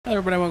Hello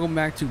everybody, welcome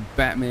back to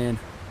Batman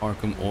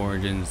Arkham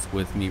Origins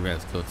with me,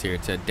 Rescultir.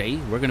 Today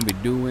we're going to be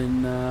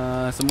doing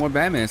some more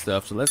Batman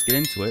stuff, so let's get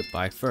into it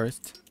by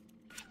first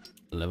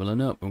leveling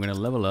up. We're going to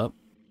level up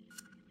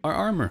our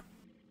armor.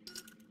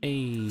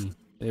 Hey,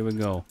 there we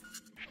go.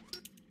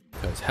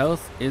 Because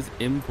health is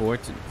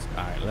important.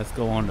 Alright, let's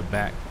go on the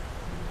back.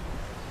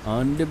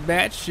 On the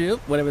bat ship,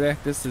 whatever the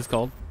heck this is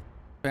called.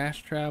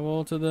 Fast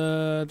travel to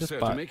the Sir,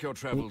 spot. to make your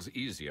travels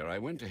easier, I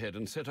went ahead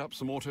and set up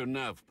some auto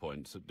nav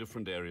points at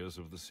different areas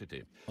of the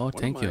city. Oh,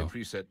 thank you. One of my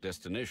preset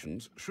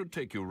destinations should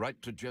take you right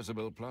to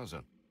Jezebel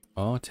Plaza.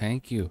 Oh,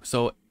 thank you.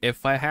 So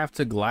if I have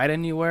to glide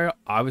anywhere,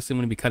 obviously I'm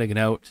going to be cutting it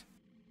out.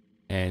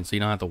 And so you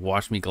don't have to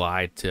watch me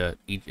glide to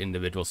each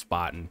individual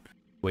spot and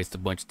waste a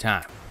bunch of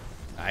time.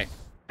 Alright.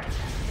 I'm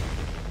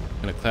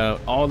going to cut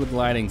out all the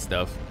gliding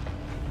stuff.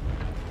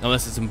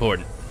 Unless it's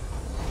important.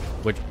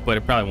 But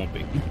it probably won't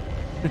be.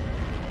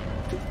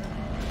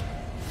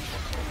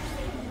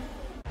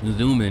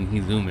 Zoom in,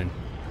 he's zooming.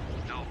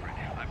 Alfred,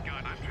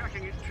 I'm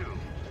tracking it too.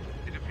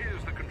 It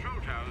appears the control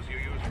towers you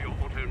use for your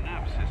auto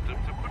nav systems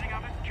are putting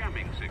out a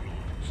jamming signal.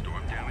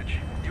 Storm damage.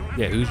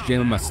 Yeah, who's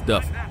jamming my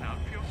stuff? Find that out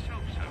for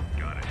yourself,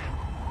 sir. Got it.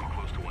 We're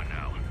close to one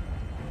now.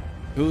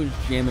 Who's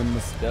jamming my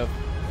stuff?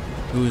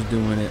 Who's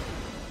doing it?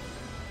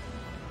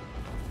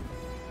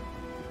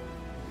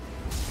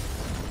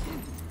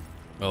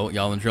 Oh,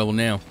 y'all in trouble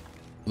now.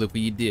 Look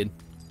what you did.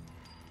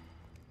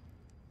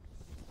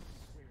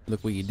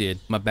 Look what you did.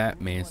 My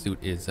Batman suit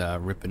is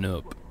ripping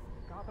up.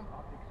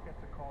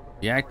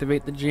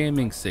 Deactivate the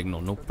jamming signal.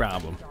 No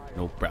problem.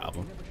 No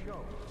problem.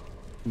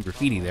 Some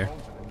graffiti there.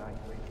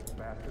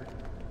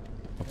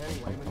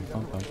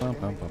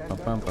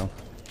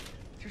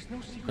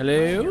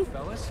 Hello?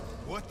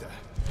 What the?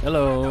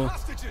 Hello?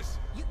 Hostages!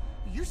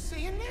 You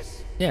seeing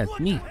this? Yeah, it's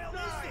me.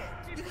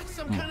 You got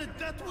some kind of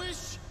death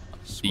wish?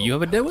 Do you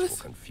have a death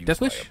wish?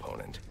 Death wish?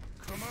 Opponent.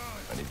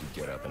 I need to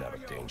get up and out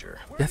of danger.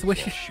 Death wish?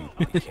 Shoot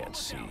what I can't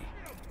see.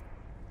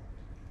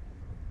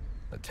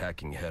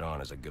 Attacking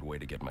head-on is a good way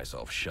to get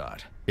myself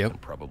shot. Yep.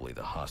 And probably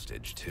the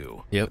hostage,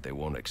 too. Yep. But they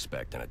won't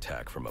expect an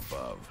attack from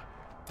above.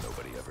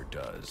 Nobody ever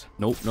does.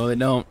 Nope, no they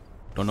don't.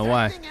 Don't know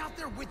why. Thing out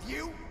there with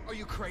you? Are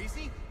you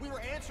crazy? We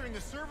were answering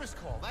a service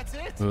call. That's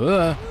it.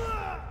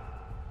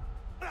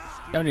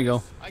 Down you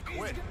go. I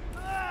quit.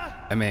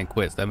 That man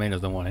quits. That man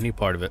doesn't want any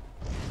part of it.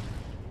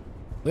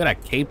 Look at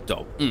that cape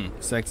though.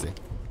 Sexy.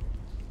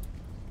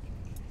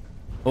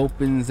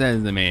 Open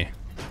sesame.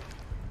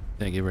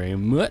 Thank you very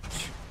much.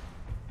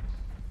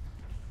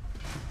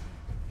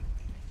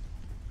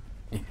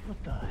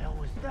 What the hell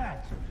was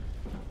that?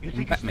 You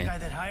think Batman. it's the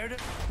guy that hired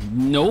it?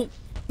 Nope.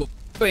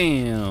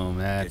 Bam.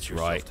 That's Get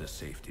yourself right. to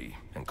safety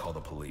and call the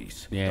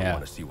police. Yeah. I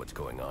want to see what's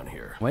going on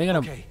here. Why you got a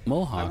Okay, I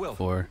mohawk will.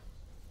 for?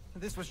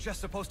 This was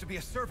just supposed to be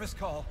a service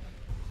call.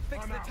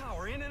 Fix the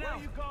tower in and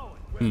out.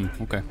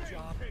 Okay.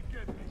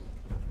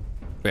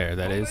 Fair.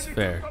 That is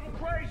fair.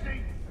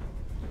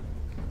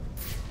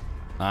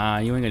 Ah,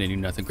 you ain't gonna do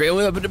nothing great.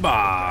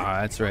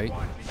 That's right.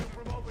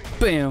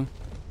 Bam.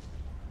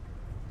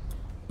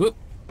 Whoop.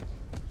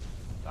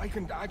 I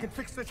can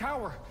fix the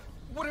tower.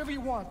 Whatever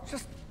you want.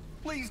 Just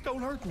please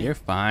don't hurt me. You're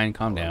fine.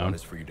 Calm All I down. want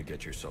is for you to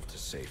get yourself to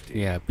safety.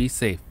 Yeah, be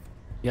safe.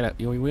 You're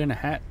wearing a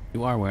hat?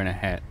 You are wearing a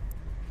hat.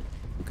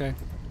 Okay.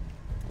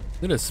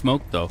 Look at the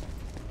smoke, though.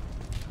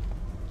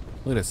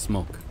 Look at the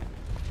smoke.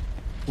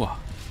 Whoa.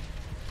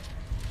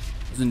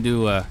 Doesn't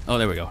do, oh,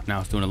 there we go. Now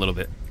it's doing a little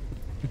bit.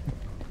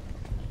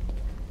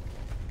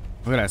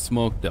 Look at that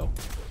smoke, though.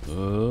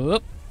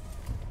 Oop.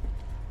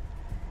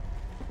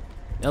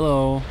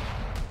 Hello.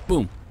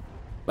 Boom.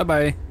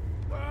 Bye-bye.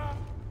 Ah.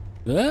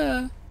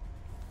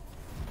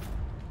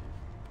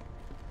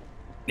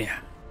 Yeah.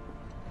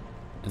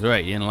 That's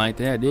right. You didn't like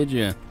that, did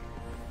you?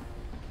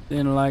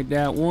 Didn't like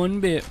that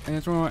one bit.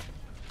 That's right.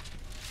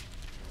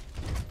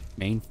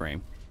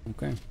 Mainframe.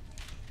 Okay.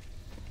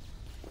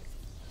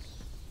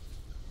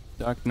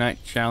 Dark Knight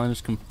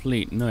challenge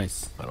complete.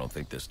 Nice. I don't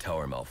think this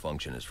tower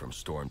malfunction is from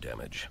storm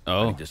damage.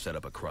 Oh. I need to set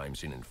up a crime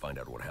scene and find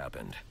out what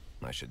happened.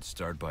 I should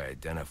start by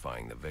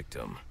identifying the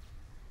victim.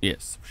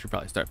 Yes, we should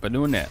probably start by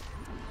doing that.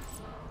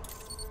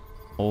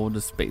 Hold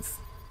the space.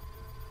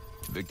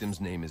 The victim's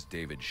name is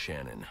David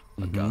Shannon,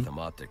 a Gotham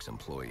Optics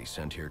employee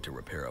sent here to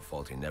repair a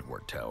faulty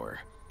network tower.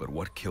 But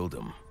what killed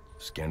him?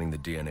 Scanning the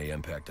DNA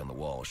impact on the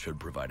wall should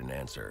provide an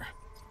answer.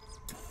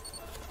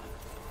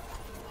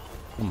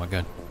 Oh my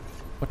god.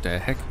 What the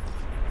heck?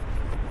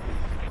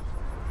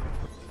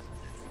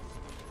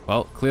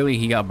 Well, clearly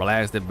he got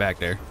blasted back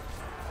there.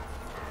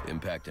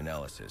 Impact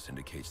analysis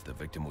indicates the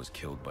victim was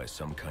killed by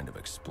some kind of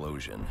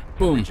explosion,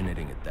 Boom.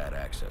 originating at that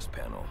access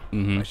panel.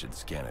 I should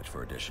scan it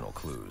for additional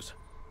clues.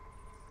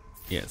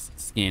 Yes,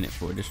 scan it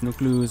for additional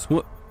clues.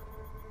 Whoop.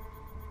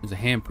 There's a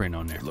handprint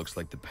on there. It looks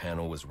like the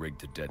panel was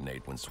rigged to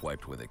detonate when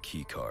swiped with a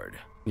key card.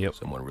 Yep.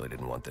 Someone really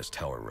didn't want this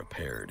tower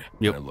repaired.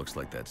 Yep. And it looks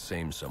like that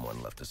same someone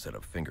left a set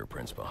of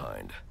fingerprints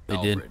behind. They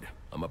did. Alfred,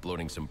 I'm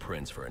uploading some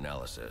prints for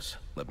analysis.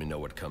 Let me know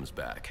what comes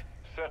back.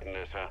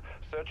 Certainly, sir.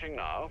 Searching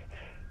now.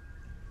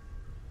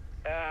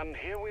 And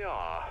here we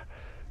are.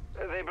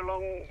 They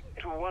belong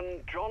to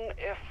one John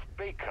F.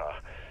 Baker.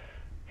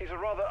 He's a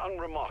rather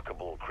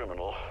unremarkable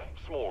criminal.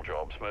 Small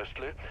jobs,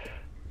 mostly.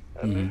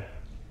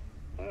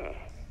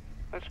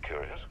 That's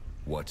curious.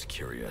 What's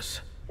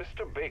curious?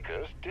 Mr.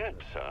 Baker's dead,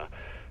 sir.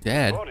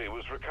 Dead? His body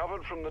was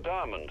recovered from the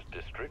Diamond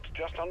District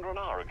just under an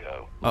hour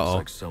ago. Looks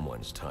like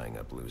someone's tying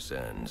up loose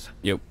ends.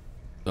 Yep.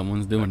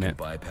 Someone's doing I it. can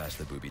bypass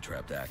the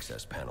booby-trapped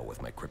access panel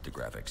with my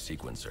cryptographic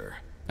sequencer.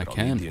 I I'll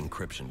can. need the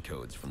encryption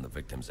codes from the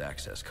victim's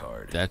access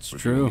card. That's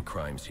Reviewing true. The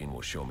crime scene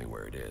will show me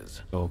where it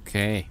is.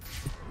 Okay.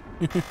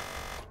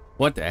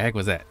 What the heck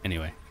was that?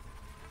 Anyway.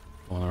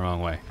 Going the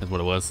wrong way. That's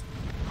what it was.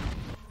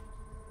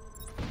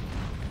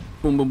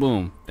 Boom, boom,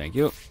 boom. Thank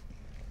you.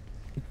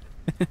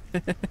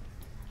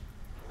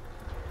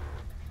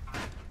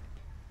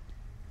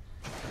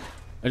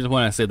 I just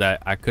want to say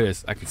that I could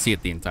see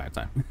it the entire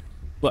time.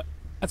 But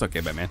that's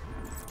okay, Batman.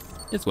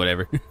 It's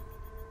whatever.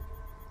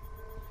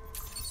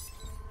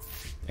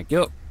 Thank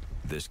you.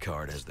 This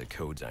card has the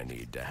codes I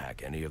need to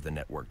hack any of the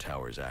network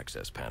tower's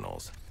access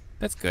panels.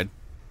 That's good.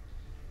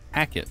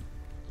 Hack it.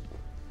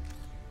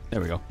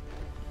 There we go.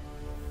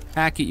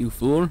 Hack it, you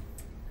fool.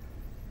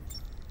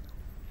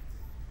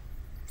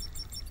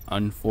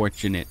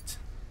 Unfortunate.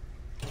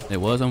 It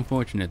was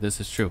unfortunate.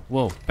 This is true.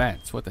 Whoa,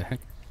 bats. What the heck?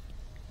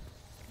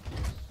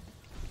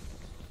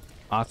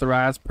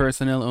 Authorized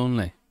personnel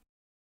only.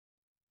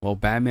 Well,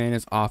 Batman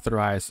is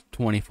authorized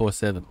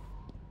 24/7.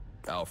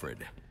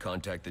 Alfred,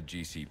 contact the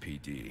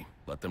GCPD.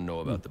 Let them know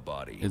about the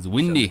body. It's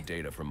windy. Send the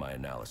data from my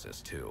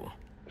analysis, too.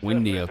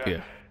 Windy Certainly, up sir.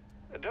 here.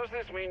 Does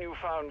this mean you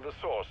found the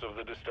source of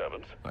the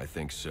disturbance? I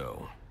think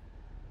so.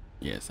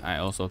 Yes, I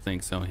also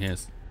think so.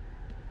 Yes.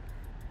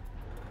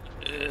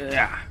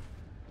 Yeah.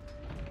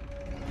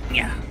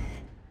 Yeah.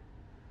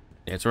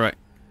 That's right.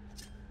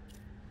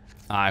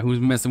 Alright, who's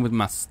messing with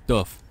my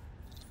stuff?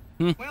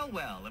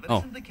 Well, if it Oh.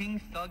 isn't the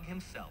King Thug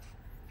himself.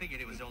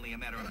 Figured it was only a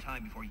matter of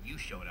time before you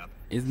showed up.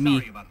 It's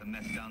Sorry me. about the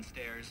mess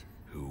downstairs.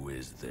 Who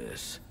is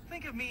this?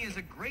 Think of me as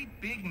a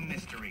great big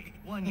mystery,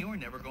 one you're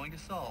never going to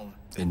solve.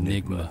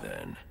 Enigma.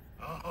 then.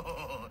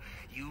 Oh,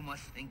 you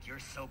must think you're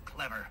so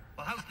clever.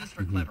 Well, how's this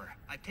for clever?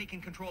 I've taken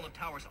control of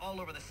towers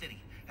all over the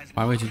city. As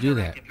Why would you do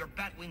that? If your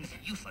Batwing's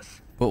useless.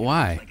 But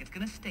why? Like it's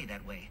gonna stay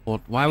that way. Well,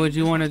 why would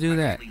you want to do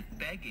that? Practically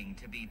begging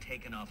to be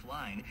taken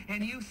offline,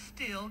 and you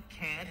still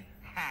can't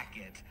hack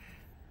it.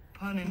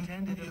 Pun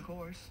intended, of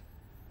course.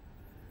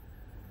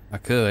 I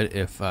could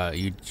if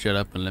you'd shut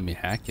up and let me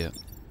hack it.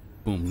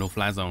 Boom, no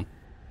fly zone.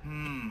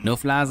 No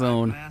fly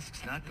zone.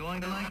 Mask's not going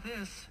to like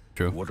this.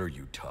 True. What are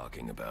you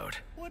talking about?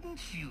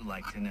 Wouldn't you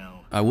like to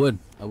know? I would.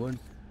 I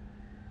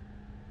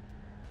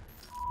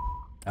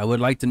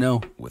would like to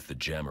know. With the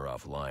jammer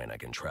offline, I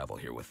can travel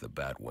here with the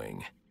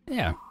Batwing.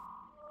 Yeah.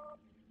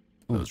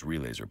 Those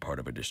relays are part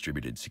of a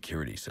distributed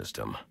security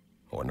system.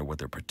 I wonder what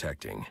they're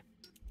protecting.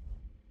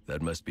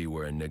 That must be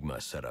where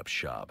Enigma set up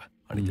shop.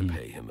 I need to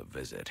pay him a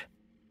visit.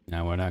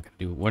 No, we're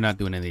not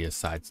doing any of the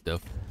side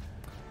stuff.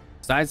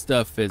 Side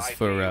stuff is I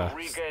for see you've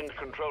regained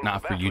control of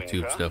not the for Batwing,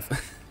 YouTube sir. stuff.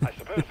 I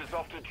suppose it's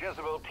off to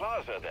Jezebel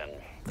Plaza then.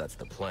 That's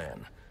the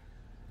plan.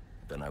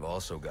 Then I've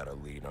also got a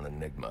lead on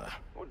Enigma.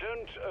 Well,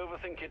 don't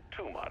overthink it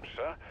too much,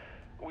 sir.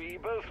 We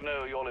both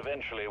know you'll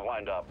eventually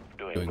wind up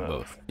doing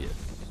both. Yeah.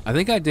 I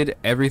think I did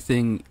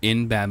everything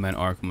in Batman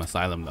Arkham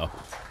Asylum though.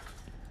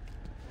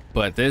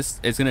 But it's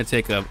gonna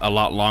take a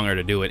lot longer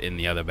to do it in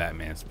the other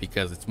Batmans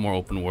because it's more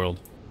open world.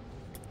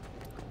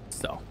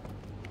 So.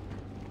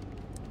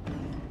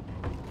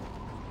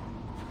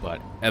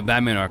 But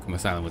Batman Arkham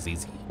Asylum was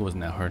easy. It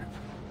wasn't that hard.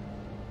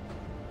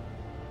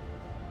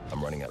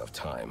 I'm running out of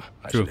time.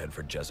 I True. should head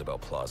for Jezebel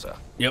Plaza.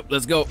 Yep,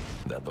 let's go.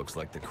 That looks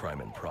like the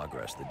crime in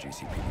progress the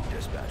GCPD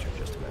dispatcher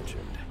just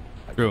mentioned.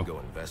 I True. can go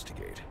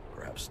investigate,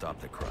 perhaps stop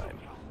the crime.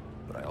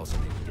 But I also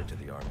need to get to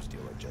the arms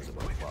dealer at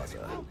Jezebel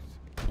Plaza.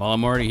 Well,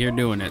 I'm already here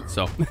doing it,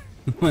 so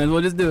might as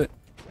well just do it.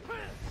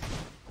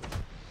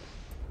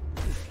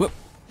 Whoop.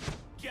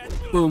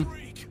 Boom.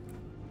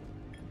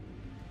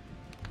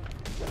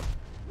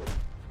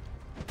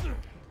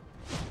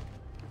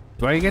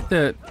 Do I get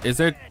the... Is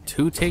there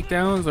 2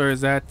 takedowns, or is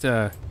that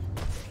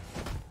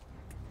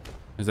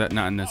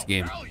not in this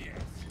game?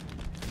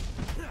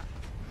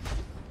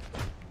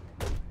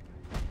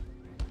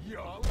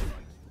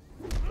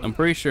 I'm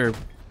pretty sure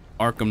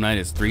Arkham Knight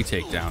is 3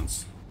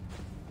 takedowns.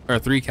 Or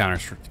 3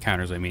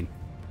 counters, I mean.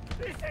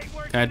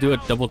 Can I do a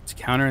double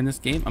counter in this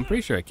game? I'm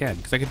pretty sure I can,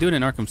 because I could do it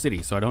in Arkham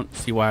City, so I don't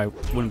see why I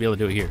wouldn't be able to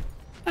do it here.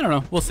 I don't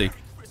know. We'll see.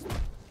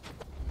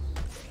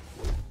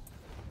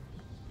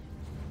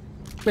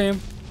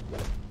 Bam.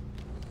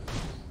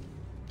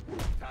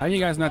 How are you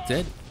guys not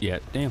dead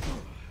yet? Damn.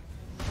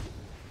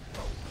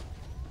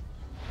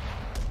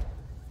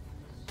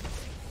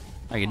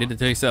 Oh, you did it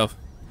to yourself.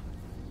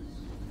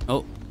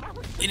 Oh,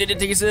 you did it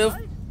to yourself.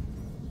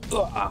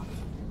 Ugh.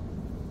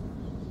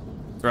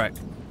 That's right.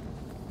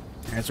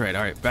 That's right.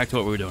 All right, back to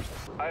what we were doing.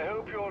 I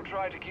hope you'll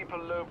try to keep a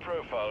low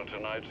profile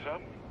tonight, sir.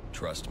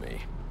 Trust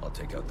me, I'll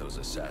take out those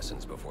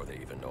assassins before they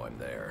even know I'm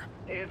there.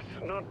 It's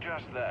not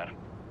just that.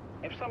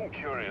 If some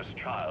curious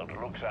child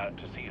looks out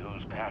to see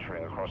who's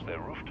pattering across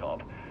their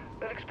rooftop,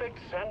 They'll expect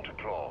Santa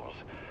Claus,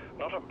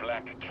 not a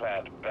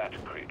black-clad bat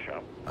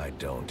creature. I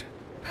don't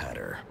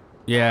patter.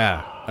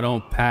 Yeah, I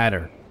don't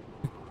patter.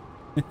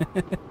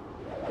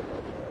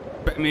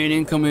 Batman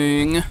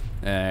incoming.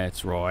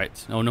 That's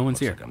right. Oh, no one's Looks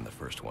here. like I'm the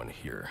first one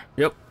here.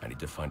 Yep. I need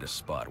to find a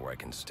spot where I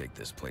can stake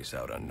this place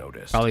out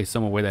unnoticed. Probably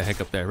somewhere way the heck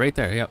up there. Right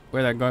there. Yep.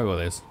 Where that gargoyle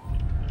is.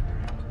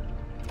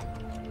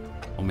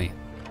 Oh, man.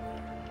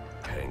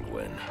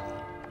 Penguin.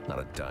 Not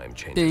a dime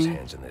changes Ding.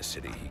 hands in this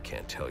city he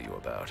can't tell you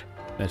about.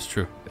 That's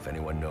true. If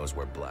anyone knows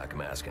where Black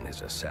Mask and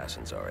his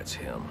assassins are, it's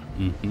him.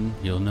 Mm-hmm.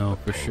 You'll know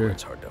for sure.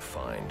 It's hard to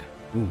find.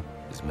 Ooh.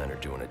 His men are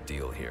doing a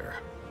deal here.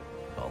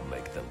 I'll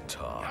make them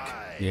talk.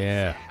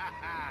 Yeah.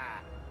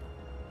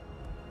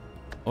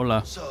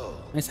 Hola.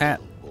 So, Nice hat.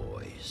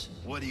 boys,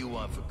 what do you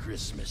want for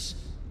Christmas?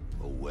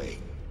 Oh wait,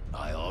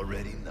 I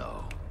already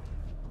know.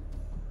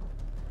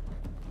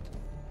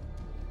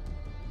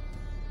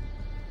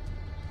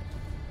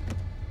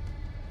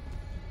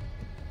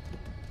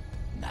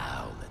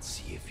 Now let's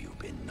see if you've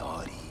been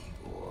naughty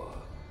or...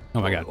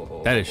 Oh my god.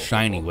 That is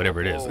shiny,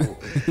 whatever it is.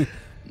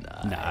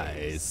 Nice.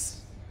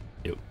 Nice.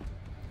 Ew.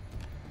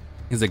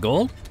 Is it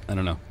gold? I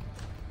don't know.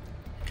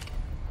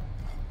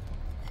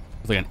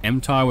 It's like an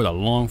MTAR with a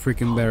long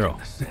freaking barrel.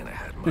 The Santa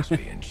hat must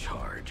be in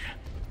charge.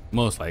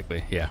 Most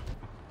likely, yeah.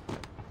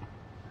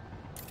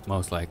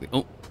 Most likely.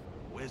 Oh,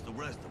 Where's the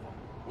rest of them?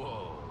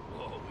 Whoa,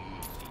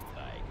 easy,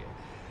 Tiger.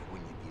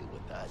 When you deal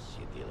with us,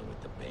 you're dealing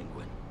with the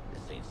Penguin.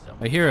 This ain't some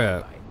I hear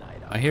a.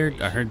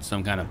 by-night I heard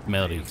some kind of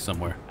melody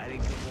somewhere. I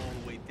didn't come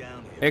all the way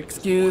down here.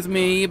 Excuse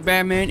me,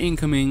 Batman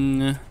incoming.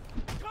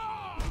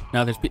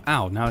 Now there's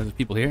now there's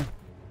people here.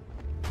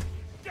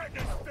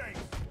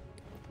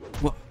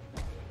 What?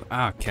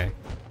 Okay.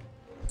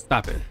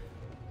 Stop it.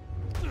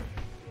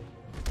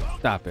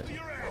 Stop it.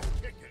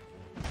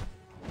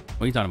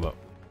 What are you talking about?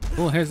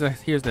 Oh, here's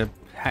the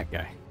hat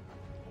guy.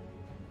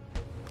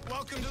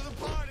 Welcome to the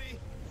party.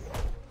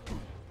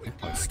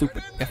 Oh,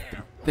 stupid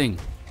effing thing.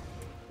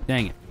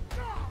 Dang it.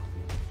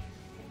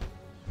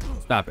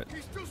 Stop it.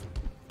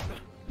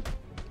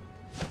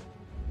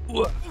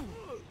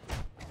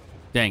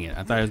 Dang it.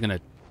 I thought I was gonna.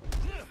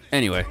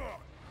 Anyway.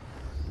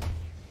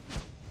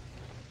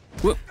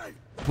 Whoop.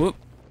 Whoop.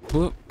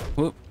 Whoop.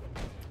 Whoop.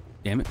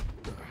 Damn it.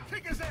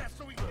 Kick his ass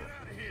so we can get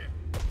out of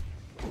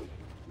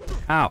here.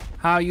 How?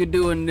 How you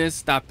doing this?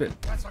 Stop it.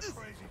 That's a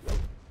crazy.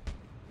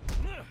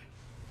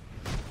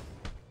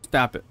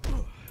 Stop it.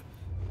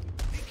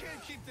 You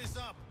can't keep this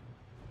up.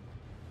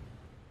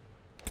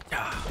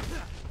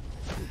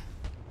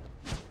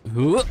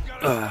 Whoop.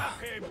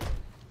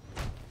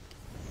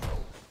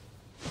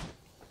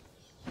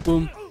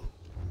 Boom.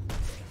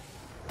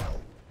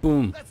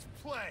 Boom. Let's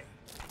play.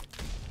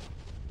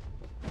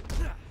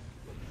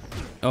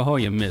 Oh,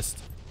 you missed.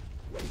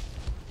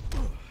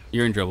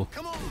 You're in trouble.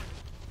 Come on.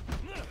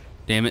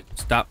 Damn it.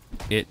 Stop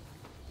it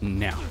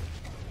now.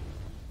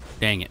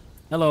 Dang it.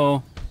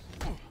 Hello.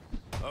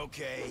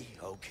 Okay.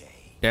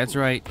 That's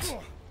right.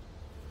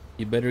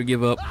 You better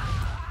give up.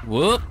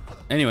 Whoop.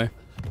 Anyway.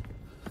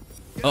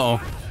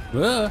 Uh-oh.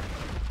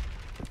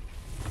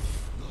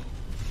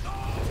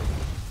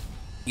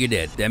 You're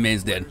dead. That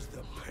man's dead. The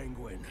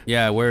Penguin.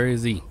 Yeah, where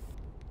is he?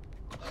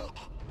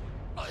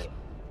 I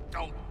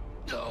don't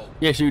know.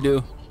 Yes, you do.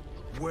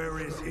 Where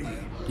is he?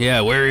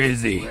 Yeah, where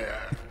is he?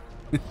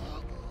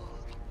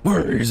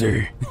 Where is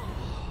he?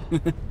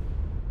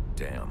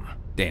 Damn.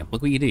 Damn,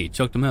 look what you did. You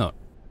choked him out.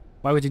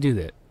 Why would you do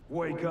that?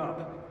 Wake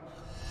up.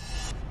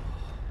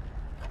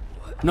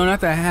 No, not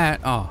that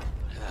hat. Oh,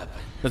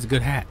 that's a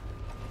good hat.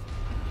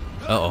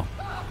 Uh-oh.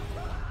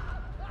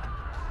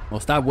 Well,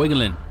 stop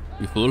wiggling,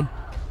 you fool.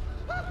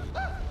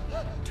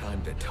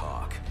 Time to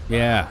talk.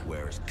 Yeah.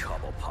 Where's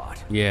Cobblepot?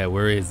 Yeah,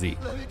 where is he?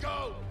 Let me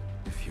go.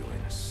 If you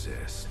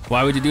insist.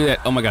 Why would you do that?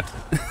 Oh my god.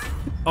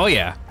 Oh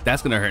yeah,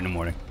 that's gonna hurt in the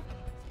morning.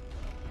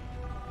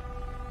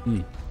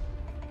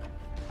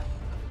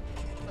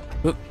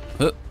 Hup,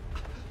 hup,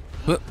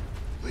 hup,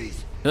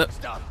 Please, hup.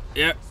 stop.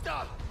 Yeah.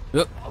 Stop.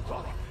 Hup. I'll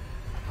tell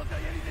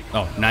you anything.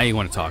 Oh, now you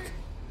want to talk.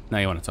 Now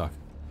you want to talk.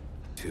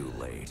 Too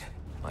late.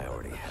 I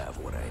already have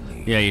what I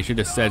need. Yeah, you should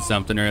have said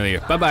something earlier.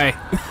 Bye-bye.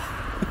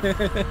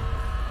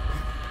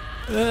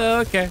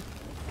 Okay.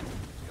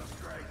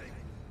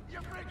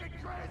 You're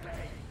freaking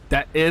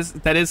crazy.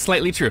 That is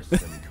slightly true. SIM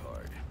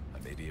card. I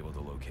may be able to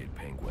locate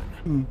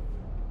Penguin.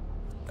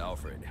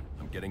 Alfred,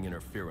 I'm getting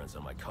interference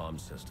on my comm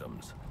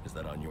systems. Is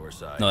that on your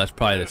side? No, that's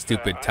probably the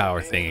stupid tower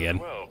I'm thing seeing it again.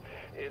 as well.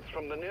 It's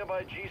from the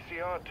nearby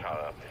GCR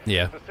tower.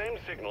 Yeah. It's the same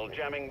signal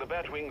jamming the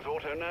Batwing's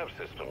auto-nav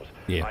systems.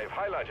 Yeah. I've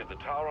highlighted the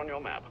tower on your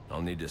map.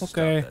 I'll need to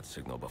Okay. stop that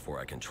signal before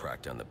I can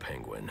track down the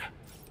Penguin.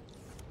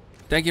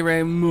 Thank you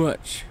very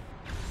much.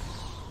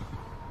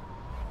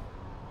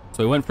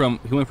 So he went from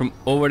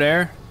over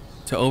there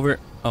to over.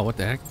 Oh, what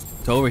the heck?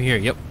 To over here.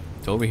 Yep.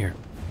 To over here.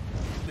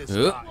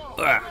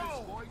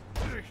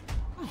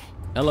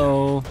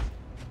 Hello.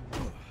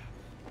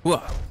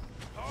 Whoa.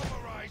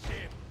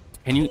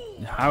 Can you?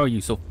 How are you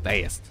so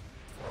fast?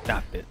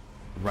 Stop it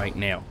right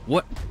now.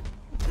 What?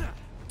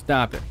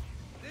 Stop it.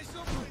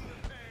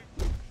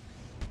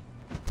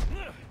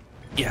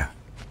 Yeah.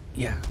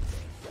 Yeah.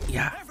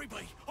 Yeah.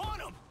 Everybody, on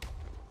him!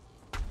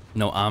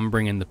 No, I'm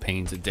bringing the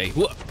pain today.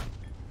 Whoa.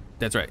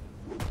 That's right.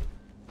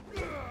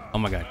 Oh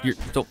my god, you're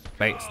so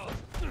fast.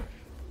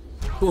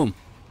 Boom.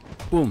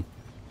 Boom.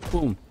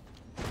 Boom.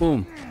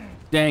 Boom.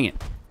 Dang it.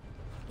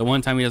 The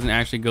one time he doesn't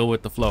actually go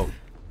with the flow.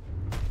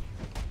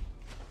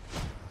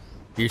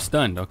 You're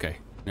stunned. Okay.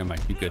 Never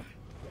mind. You're good.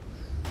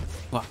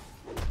 Wow.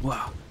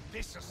 Wow.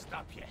 This'll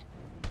stop you.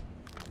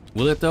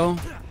 Will it though?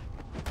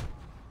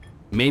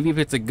 Maybe if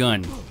it's a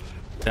gun,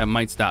 that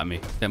might stop me.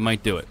 That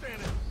might do it.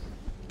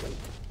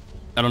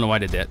 I don't know why I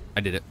did that. I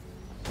did it.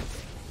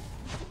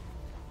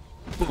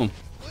 Boom.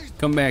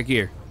 Come back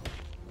here.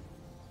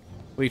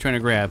 What are you trying to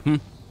grab?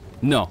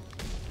 No.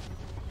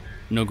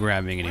 No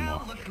grabbing anymore.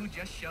 Well, look who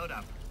just showed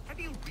up. Have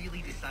you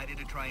really decided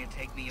to try and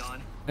take me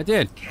on? I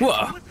did. Can't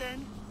Whoa. do it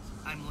then.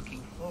 I'm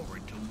looking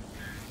forward to.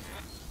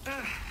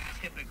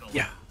 Typical.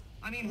 Yeah.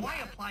 I mean, why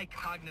apply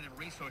cognitive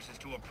resources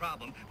to a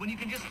problem when you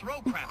can just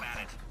throw crap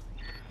at it?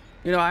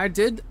 You know, I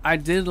did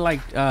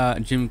like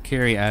Jim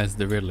Carrey as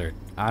the Riddler.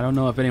 I don't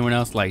know if anyone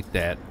else liked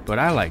that, but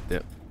I liked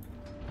it.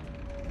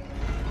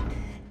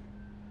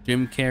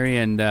 Jim Carrey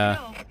and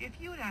No, if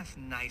you'd asked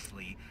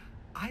nicely,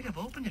 I'd have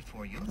opened it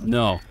for you.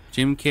 no,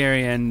 Jim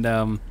Carrey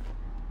and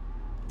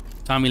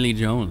Tommy Lee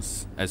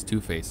Jones as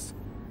Two-Face.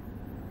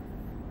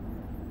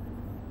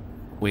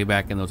 Way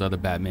back in those other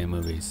Batman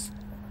movies.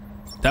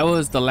 That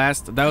was the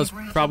last. That was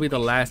probably the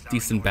last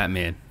decent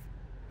Batman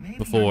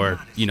before,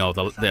 you know,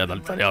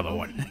 the other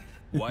one.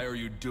 Why are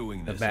you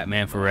doing The this?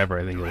 Batman Forever,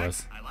 I think it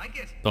was. I like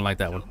it. Don't like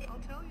that one. I'll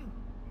tell you.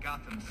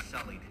 Gotham's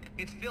sullied.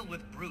 It's filled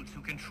with brutes who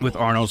control. With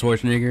Arnold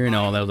Schwarzenegger and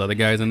all those other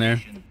guys in there.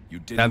 You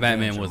didn't That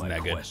Batman answer wasn't my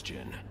that good.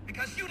 question.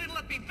 Because you didn't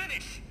let me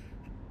finish.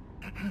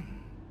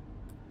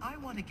 I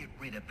want to get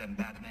rid of them,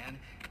 Batman,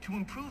 to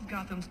improve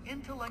Gotham's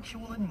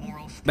intellectual and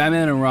moral state.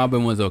 Batman and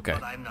Robin was okay.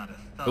 But I'm not a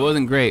thug. It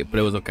wasn't great, but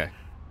it was okay.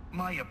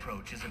 My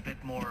approach is a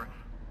bit more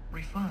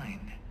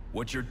refined.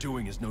 What you're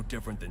doing is no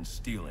different than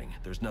stealing.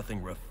 There's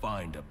nothing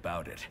refined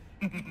about it.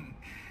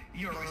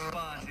 Your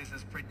response is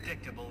as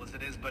predictable as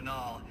it is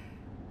banal.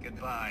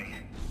 Goodbye.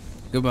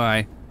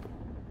 Goodbye.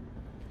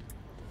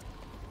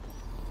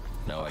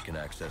 Now I can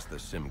access the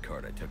SIM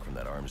card I took from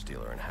that arms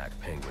dealer and hack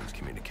Penguin's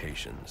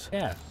communications.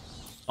 Yeah.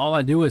 All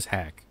I do is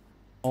hack.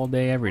 All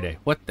day, every day.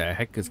 What the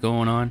heck is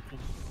going on?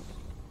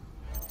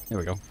 There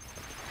we go.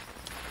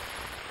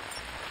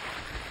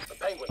 The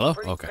Penguin's Hello?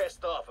 pretty Okay.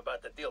 pissed off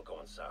about the deal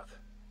going south.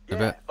 I Yeah,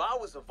 bet. if I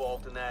was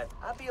involved in that,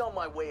 I'd be on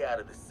my way out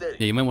of the city.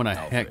 Yeah, you might want to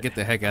Alfred, get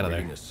the heck out of I'm there.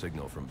 reading a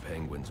signal from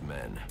Penguin's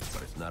men,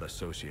 but it's not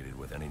associated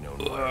with any known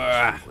Ugh.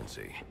 wireless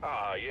frequency.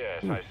 Ah,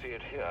 yes, I see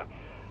it here.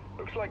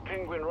 Looks like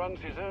Penguin runs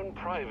his own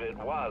private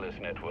wireless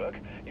network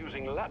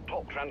using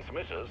laptop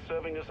transmitters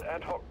serving as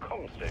ad hoc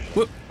comm stations.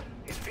 Whoop.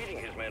 He's feeding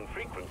his men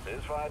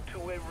frequencies via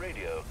two-way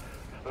radio.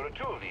 There are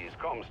 2 of these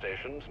comm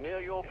stations near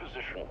your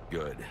position.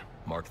 Good.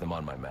 Mark them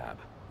on my map.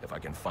 If I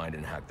can find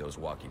and hack those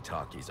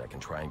walkie-talkies, I can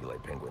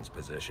triangulate Penguin's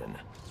position.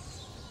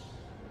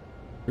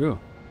 True.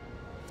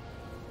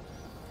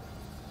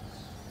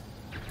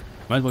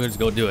 Might as well just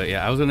go do it.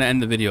 Yeah, I was gonna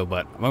end the video,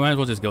 but I might as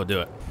well just go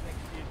do it.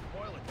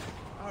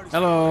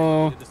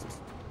 Hello.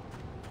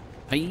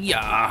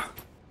 Hiya.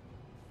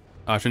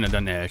 Oh, I shouldn't have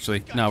done that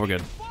actually. No, we're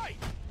good.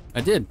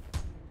 I did.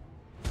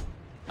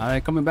 I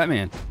come in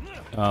Batman.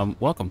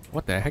 Welcome.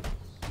 What the heck? Is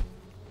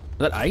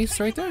that ice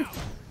right there?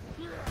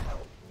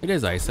 It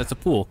is ice. That's a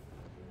pool.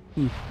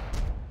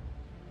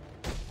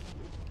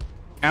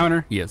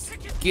 Counter. Yes.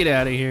 Get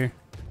out of here.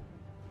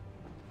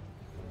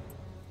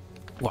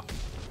 Wow.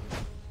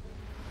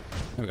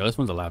 There we go. This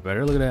one's a lot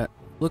better. Look at that.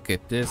 Look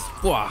at this.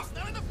 Wow.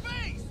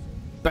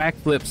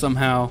 Backflip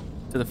somehow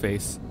to the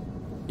face.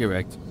 You're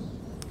wrecked.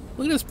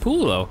 Look at this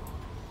pool though.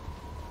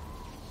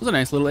 There's a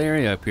nice little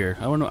area up here.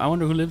 I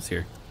wonder who lives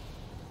here.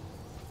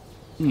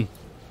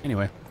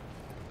 Anyway.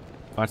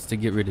 Lots to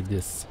get rid of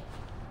this.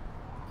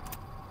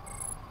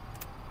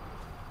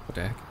 What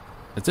the heck?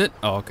 That's it?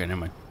 Oh, okay,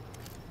 never mind.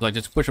 Like,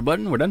 just push a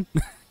button, we're done?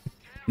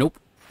 Nope.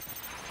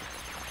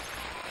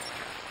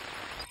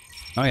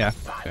 Oh, yeah.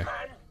 Okay.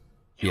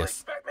 Yes.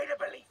 Expect me to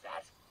believe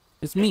that?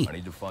 It's me. I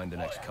need to find the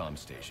next comm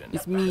station.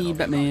 It's me,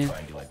 Batman.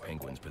 Triangulate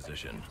Penguin's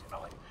position.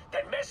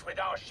 Then mess with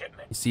our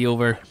shipment. You see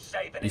over?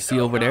 You see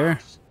over there?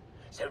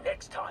 So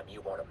next time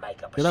you want to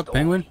make up Get a up, story,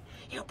 Penguin.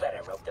 you better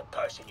hope the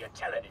person you're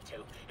telling it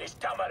to is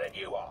dumber than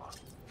you are.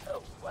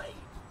 Oh, wait.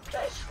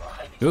 That's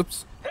right.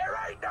 Oops. There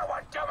ain't no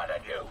one dumber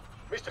than you.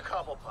 Mr.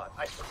 Cobblepot,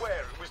 I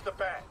swear it was the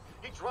bat.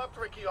 He dropped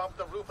Ricky off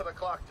the roof of the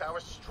clock tower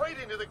straight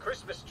into the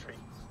Christmas tree.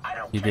 I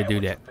don't You care did do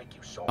what that. you think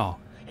you saw. Oh.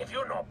 If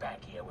you're not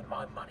back here with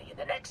my money in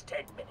the next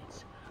 10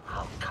 minutes,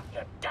 I'll cut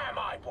your damn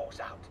eyeballs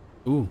out.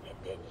 Ooh, And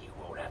then you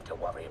won't have to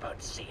worry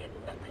about seeing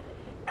nothing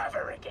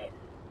ever again.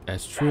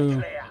 that's true.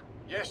 Clear?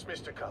 Yes,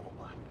 Mr.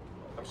 Cobblepot.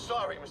 I'm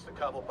sorry, Mr.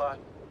 Cobblepot.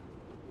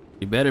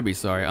 You better be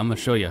sorry. I'm gonna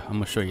show you. I'm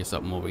gonna show you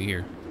something over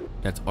here.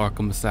 That's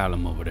Arkham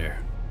Asylum over there.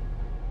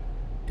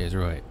 That's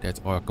right. That's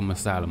Arkham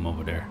Asylum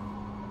over there.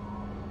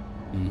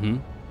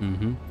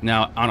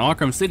 Now on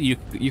Arkham City,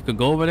 you could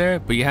go over there,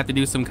 but you have to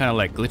do some kind of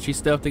like glitchy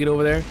stuff to get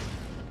over there.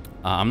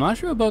 I'm not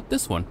sure about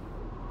this one.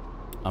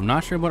 I'm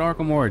not sure about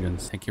Arkham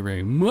Origins. Thank you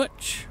very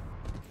much.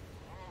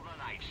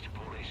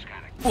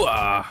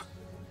 Wah.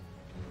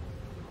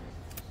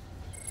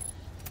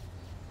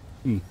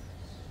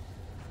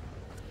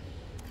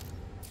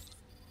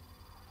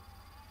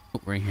 Oh,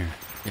 right here.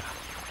 Yeah.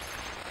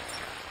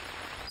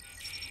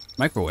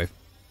 Microwave.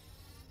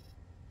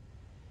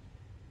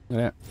 Look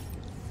at that.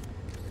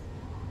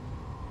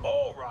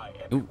 All right,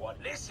 everyone,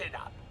 listen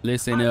up.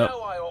 Listen I up.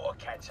 know I ought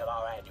to cancel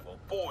our annual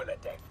boiler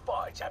deck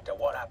fights after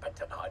what happened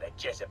tonight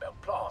at Jezebel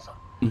Plaza.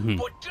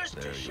 But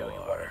just to show you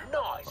what a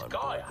nice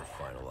guy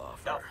I am,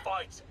 the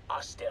fights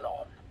are still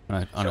on.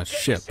 Right, on a So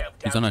get ship. yourself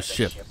He's down on a to the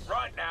ship.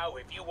 right now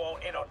if you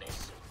want in on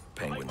this.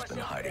 Penguin's been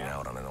hiding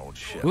out on an old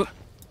ship. Whoop.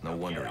 No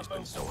wonder he's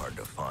been so hard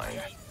to find.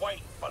 Ain't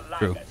waiting for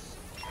True. laggers.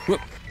 Whoop.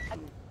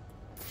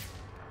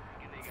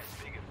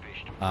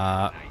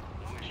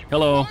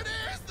 Hello.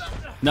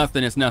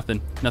 Nothing, it's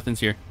nothing.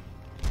 Nothing's here.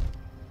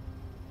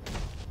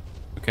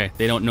 Okay,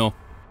 they don't know.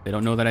 They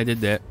don't know that I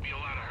did that.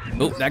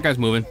 Oh, that guy's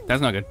moving.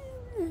 That's not good.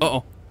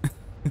 Uh-oh.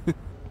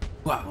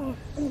 Wow.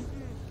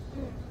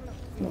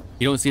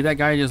 You don't see that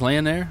guy just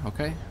laying there?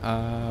 Okay,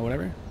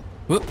 whatever.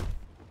 Whoop.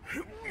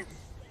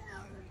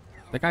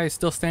 That guy is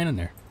still standing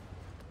there.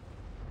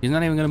 He's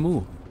not even gonna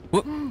move.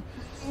 Whoop.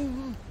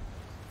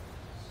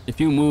 If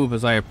you move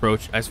as I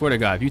approach, I swear to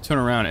God, if you turn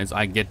around as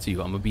I get to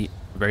you, I'm gonna be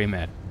very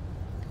mad.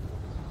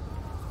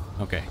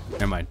 Okay,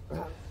 never mind.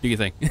 Do you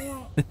think?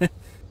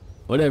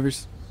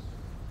 Whatevers.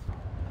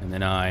 And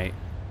then I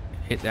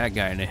hit that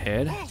guy in the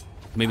head.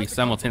 Maybe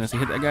simultaneously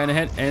hit that guy in the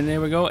head. And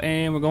there we go.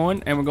 And we're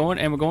going. And we're going.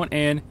 And we're going.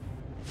 And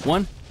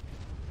one.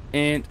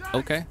 And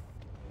okay.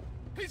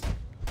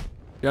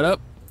 Shut up.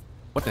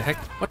 What the heck?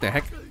 What the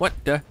heck? What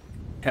the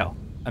hell?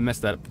 I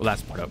messed that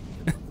last part up.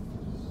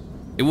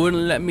 It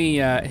wouldn't let me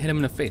hit him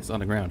in the face on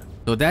the ground.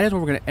 So that is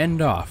where we're going to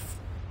end off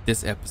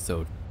this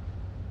episode.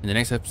 In the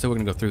next episode, we're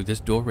going to go through this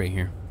door right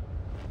here.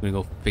 We're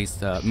going to go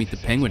face, meet the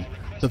Penguin.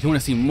 So if you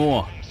want to see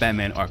more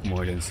Batman Arkham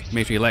Origins,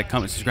 make sure you like,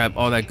 comment, subscribe,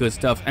 all that good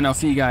stuff. And I'll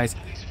see you guys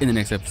in the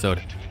next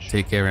episode.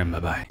 Take care and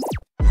bye-bye.